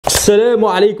Assalamu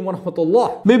alaikum wa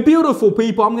rahmatullah. My beautiful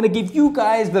people, I'm going to give you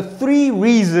guys the 3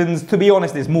 reasons, to be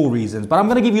honest there's more reasons, but I'm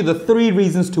going to give you the 3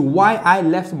 reasons to why I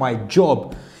left my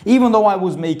job, even though I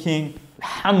was making,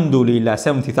 alhamdulillah,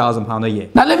 £70,000 a year.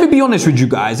 Now let me be honest with you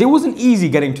guys, it wasn't easy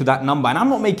getting to that number, and I'm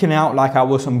not making out like I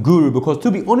was some guru, because to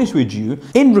be honest with you,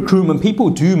 in recruitment people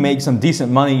do make some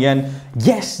decent money, and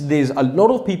yes, there's a lot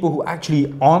of people who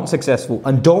actually aren't successful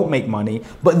and don't make money,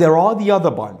 but there are the other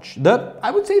bunch,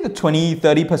 I would say the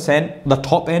 20-30%, the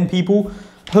top end people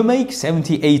who make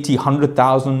 70, 80,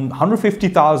 100,000,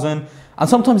 150,000, and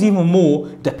sometimes even more,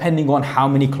 depending on how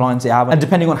many clients they have and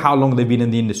depending on how long they've been in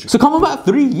the industry. So come about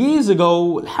 3 years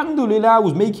ago, alhamdulillah, I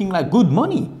was making like good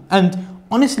money. And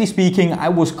honestly speaking, I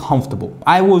was comfortable.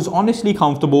 I was honestly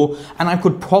comfortable, and I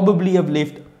could probably have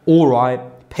lived all right,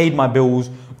 paid my bills,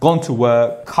 gone to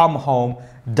work, come home,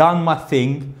 done my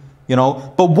thing, you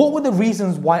know. But what were the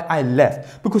reasons why I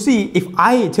left? Because see, if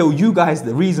I tell you guys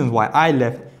the reasons why I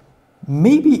left,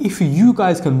 maybe if you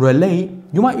guys can relate,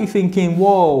 you might be thinking,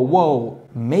 whoa,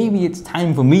 maybe it's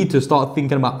time for me to start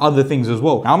thinking about other things as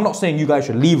well. Now, I'm not saying you guys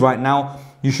should leave right now.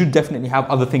 You should definitely have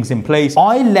other things in place.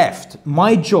 I left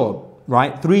my job,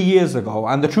 right, 3 years ago,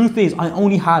 and the truth is I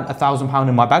only had £1,000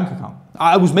 in my bank account.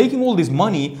 I was making all this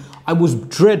money. I was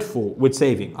dreadful with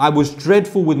saving. I was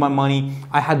dreadful with my money.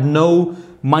 I had no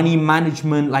money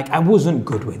management. Like, I wasn't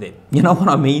good with it. You know what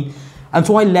I mean? And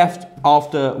so I left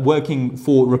after working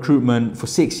for recruitment for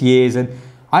 6 years, and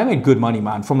I made good money,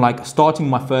 man, from like starting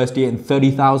my first year in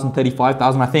 30,000,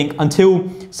 35,000, I think, until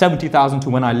 70,000 to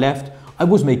when I left. I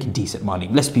was making decent money,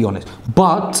 let's be honest.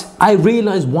 But I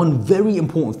realized one very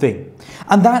important thing,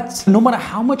 and that's no matter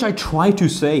how much I try to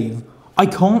save, I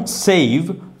can't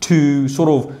save to sort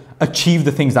of achieve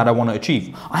the things that I want to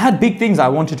achieve. I had big things I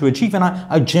wanted to achieve, and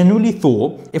I genuinely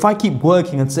thought if I keep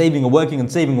working and saving and working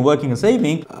and saving and working and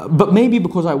saving, but maybe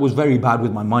because I was very bad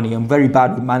with my money, I'm very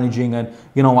bad with managing, and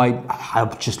you know, I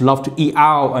just love to eat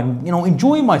out and, you know,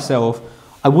 enjoy myself,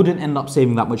 I wouldn't end up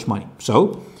saving that much money.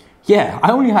 So yeah, I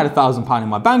only had £1,000 in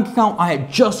my bank account. I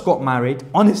had just got married.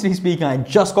 Honestly speaking, I had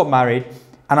just got married,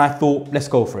 and I thought, let's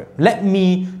go for it. Let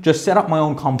me just set up my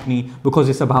own company because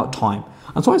it's about time.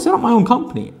 And so I set up my own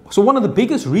company. So one of the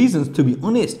biggest reasons, to be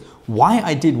honest, why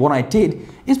I did what I did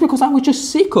is because I was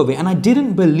just sick of it, and I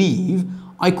didn't believe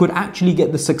I could actually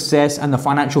get the success and the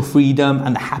financial freedom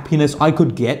and the happiness I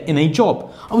could get in a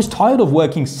job. I was tired of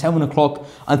working 7 o'clock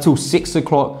until 6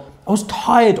 o'clock. I was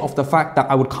tired of the fact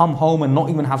that I would come home and not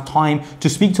even have time to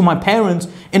speak to my parents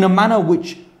in a manner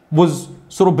which was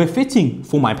sort of befitting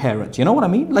for my parents. You know what I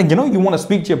mean? Like, you know, you want to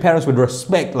speak to your parents with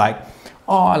respect, like,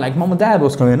 oh, like, mom and dad,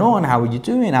 what's going on? How are you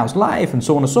doing? How's life? And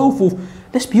so on and so forth.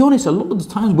 Let's be honest, a lot of the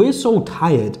times we're so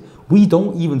tired, we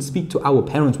don't even speak to our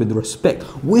parents with respect,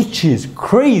 which is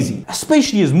crazy,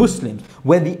 especially as Muslims,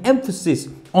 where the emphasis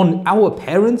on our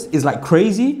parents is like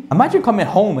crazy. Imagine coming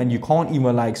home and you can't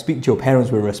even like speak to your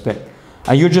parents with respect.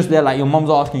 And you're just there, like, your mom's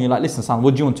asking you, like, listen, son,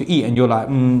 what do you want to eat? And you're like,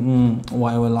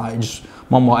 whatever, like, just,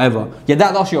 mom, whatever. Your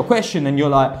dad asks you a question, and you're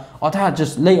like, oh, dad,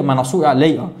 just later, man, I'll sort it out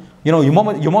later. You know, your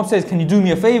mom says, can you do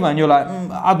me a favor? And you're like,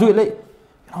 I'll do it later.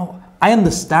 You know, I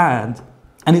understand.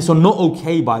 And it's not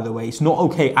okay, by the way. It's not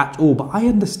okay at all. But I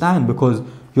understand, because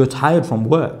you're tired from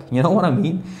work. You know what I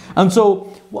mean? And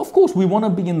so, well, of course, we want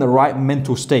to be in the right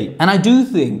mental state. And I do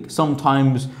think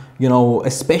sometimes, you know,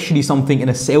 especially something in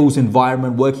a sales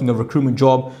environment, working a recruitment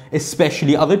job,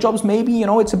 especially other jobs, maybe, you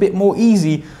know, it's a bit more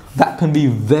easy. That can be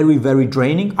very, very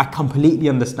draining. I completely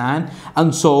understand.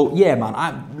 And so, yeah,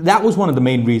 man, that was one of the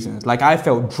main reasons. Like, I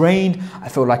felt drained. I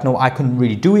felt like, no, I couldn't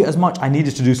really do it as much. I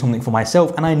needed to do something for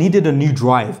myself, and I needed a new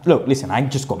drive. Look, listen, I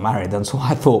just got married, and so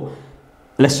I thought,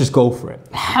 let's just go for it.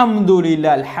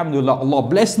 Alhamdulillah, Allah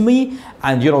blessed me,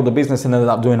 and you know, the business ended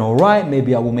up doing all right.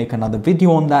 Maybe I will make another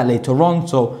video on that later on.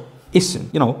 So listen,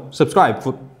 you know, subscribe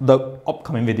for the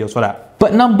upcoming videos for that.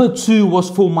 But number 2 was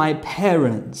for my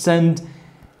parents, and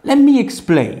let me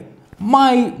explain.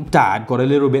 My dad got a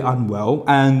little bit unwell,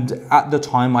 and at the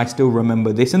time I still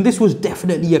remember this, and this was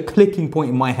definitely a clicking point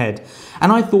in my head.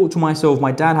 And I thought to myself,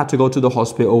 my dad had to go to the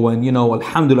hospital, and you know,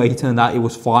 alhamdulillah, he turned out it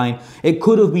was fine. It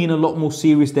could have been a lot more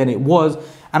serious than it was.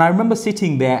 And I remember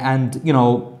sitting there and, you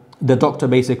know, the doctor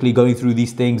basically going through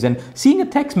these things and seeing a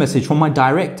text message from my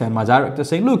director, and my director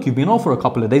saying, look, you've been off for a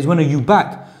couple of days, when are you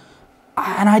back?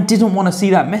 And I didn't want to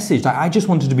see that message. I just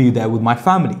wanted to be there with my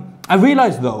family. I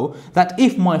realized though that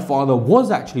if my father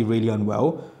was actually really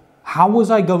unwell, how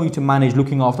was I going to manage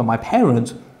looking after my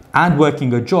parents and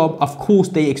working a job? Of course,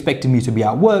 they expected me to be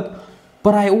at work,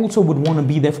 but I also would want to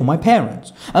be there for my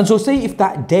parents. And so say if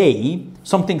that day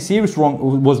something serious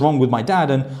was wrong with my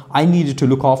dad, and I needed to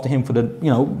look after him for the, you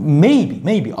know,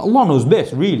 maybe, Allah knows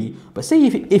best, really. But say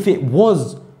if it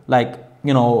was like,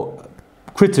 you know,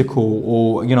 critical,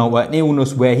 or, you know, an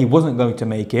illness where he wasn't going to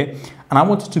make it, and I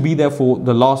wanted to be there for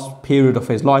the last period of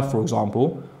his life, for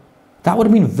example, that would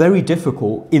have been very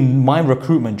difficult in my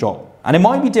recruitment job. And it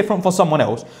might be different for someone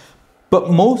else, but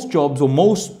most jobs, or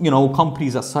most, you know,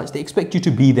 companies as such, they expect you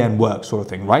to be there and work, sort of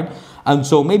thing, right? And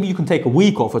so maybe you can take a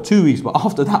week off or 2 weeks, but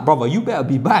after that, brother, you better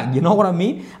be back, you know what I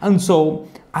mean? And so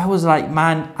I was like,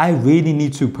 man, I really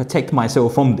need to protect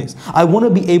myself from this. I want to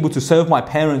be able to serve my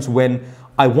parents when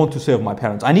I want to serve my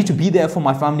parents. I need to be there for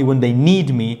my family when they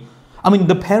need me. I mean,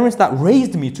 the parents that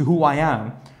raised me to who I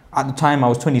am, at the time I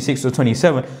was 26 or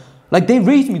 27, like, they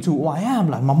raised me to who I am.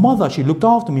 Like, my mother, she looked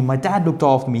after me. My dad looked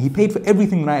after me. He paid for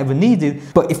everything that I ever needed.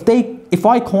 But if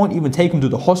I can't even take them to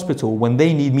the hospital when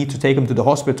they need me to take them to the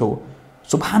hospital,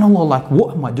 subhanAllah, like,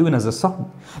 what am I doing as a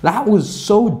son? That was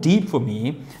so deep for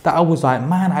me that I was like,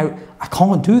 man, I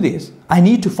can't do this. I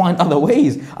need to find other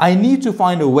ways. I need to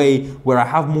find a way where I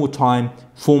have more time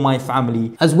for my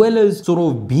family, as well as sort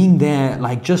of being there,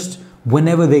 like, just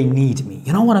whenever they need me.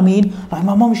 You know what I mean? Like,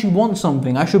 my mom, she wants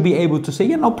something, I should be able to say,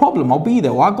 yeah, no problem, I'll be there,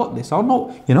 or I got this, I'll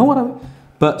know, you know what I mean?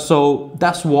 But so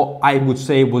that's what I would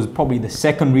say was probably the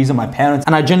second reason, my parents,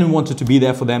 and I genuinely wanted to be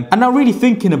there for them. And now, really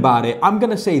thinking about it, I'm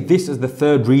gonna say this is the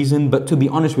third reason, but to be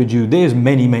honest with you, there's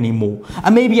many more.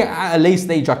 And maybe at a late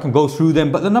stage I can go through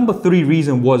them, but the number 3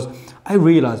 reason was, I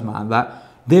realized, man, that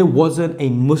there wasn't a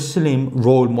Muslim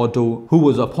role model who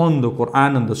was upon the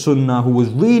Quran and the Sunnah, who was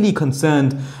really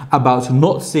concerned about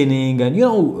not sinning and, you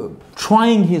know,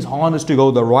 trying his hardest to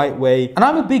go the right way. And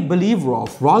I'm a big believer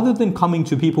of, rather than coming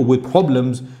to people with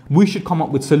problems, we should come up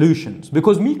with solutions.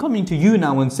 Because me coming to you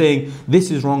now and saying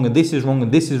this is wrong and this is wrong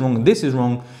and this is wrong and this is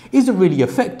wrong isn't really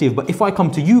effective. But if I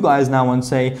come to you guys now and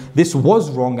say this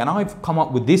was wrong and I've come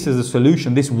up with this as a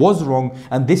solution, this was wrong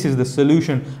and this is the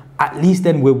solution, at least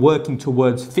then we're working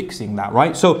towards fixing that,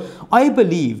 right? So I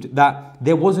believed that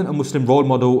there wasn't a Muslim role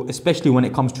model, especially when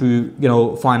it comes to, you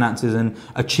know, finances and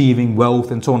achieving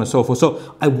wealth and so on and so forth.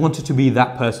 So I wanted to be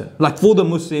that person. Like, for the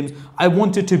Muslims, I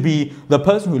wanted to be the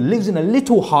person who lives in a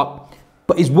little hut,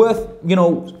 but is worth, you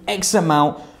know, X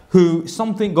amount, who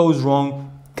something goes wrong,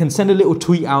 can send a little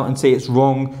tweet out and say it's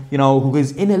wrong, you know, who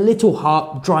is in a little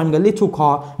hut, driving a little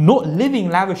car, not living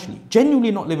lavishly,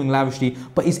 genuinely not living lavishly,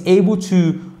 but is able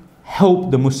to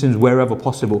help the Muslims wherever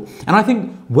possible. And I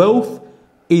think wealth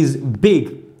is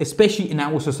big, especially in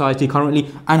our society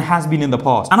currently, and has been in the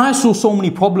past. And I saw so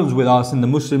many problems with us and the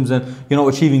Muslims, and, you know,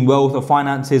 achieving wealth or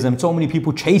finances, and so many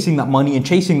people chasing that money, and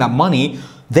chasing that money,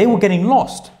 they were getting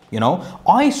lost. You know,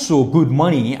 I saw good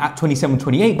money at 27,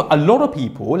 28, but a lot of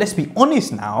people, let's be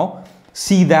honest now,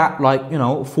 see that like, you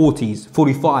know, 40s,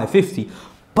 45, 50,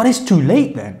 but it's too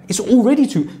late then. It's already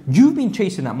you've been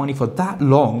chasing that money for that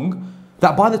long,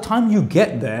 that by the time you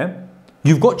get there,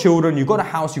 you've got children, you've got a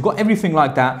house, you've got everything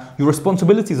like that, your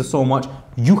responsibilities are so much,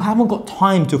 you haven't got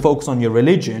time to focus on your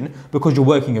religion because you're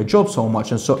working your job so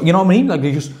much. And so, you know what I mean? Like,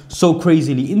 you're just so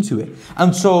crazily into it.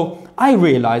 And so I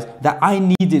realized that I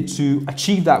needed to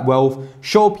achieve that wealth,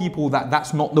 show people that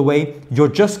that's not the way. You're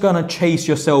just gonna chase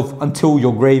yourself until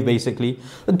your grave, basically.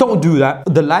 Don't do that.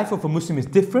 The life of a Muslim is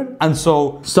different. And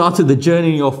so started the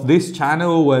journey of this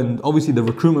channel, and obviously the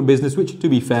recruitment business, which, to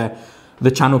be fair,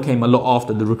 the channel came a lot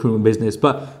after the recruitment business.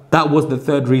 But that was the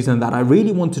third reason, that I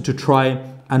really wanted to try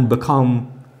and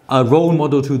become a role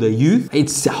model to the youth.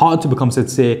 It's hard to become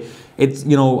sincere. It's,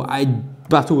 you know, I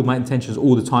battle with my intentions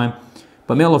all the time.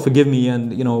 But may Allah forgive me,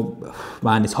 and, you know,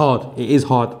 man, it's hard. It is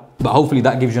hard. But hopefully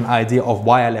that gives you an idea of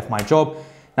why I left my job.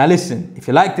 Now listen, if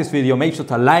you like this video, make sure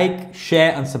to like,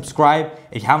 share and subscribe.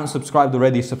 If you haven't subscribed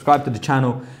already, subscribe to the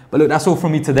channel. But look, that's all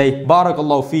from me today.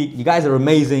 Barakallahu feek. You guys are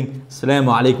amazing. Assalamu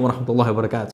alaikum wa rahmatullahi wa barakatuh.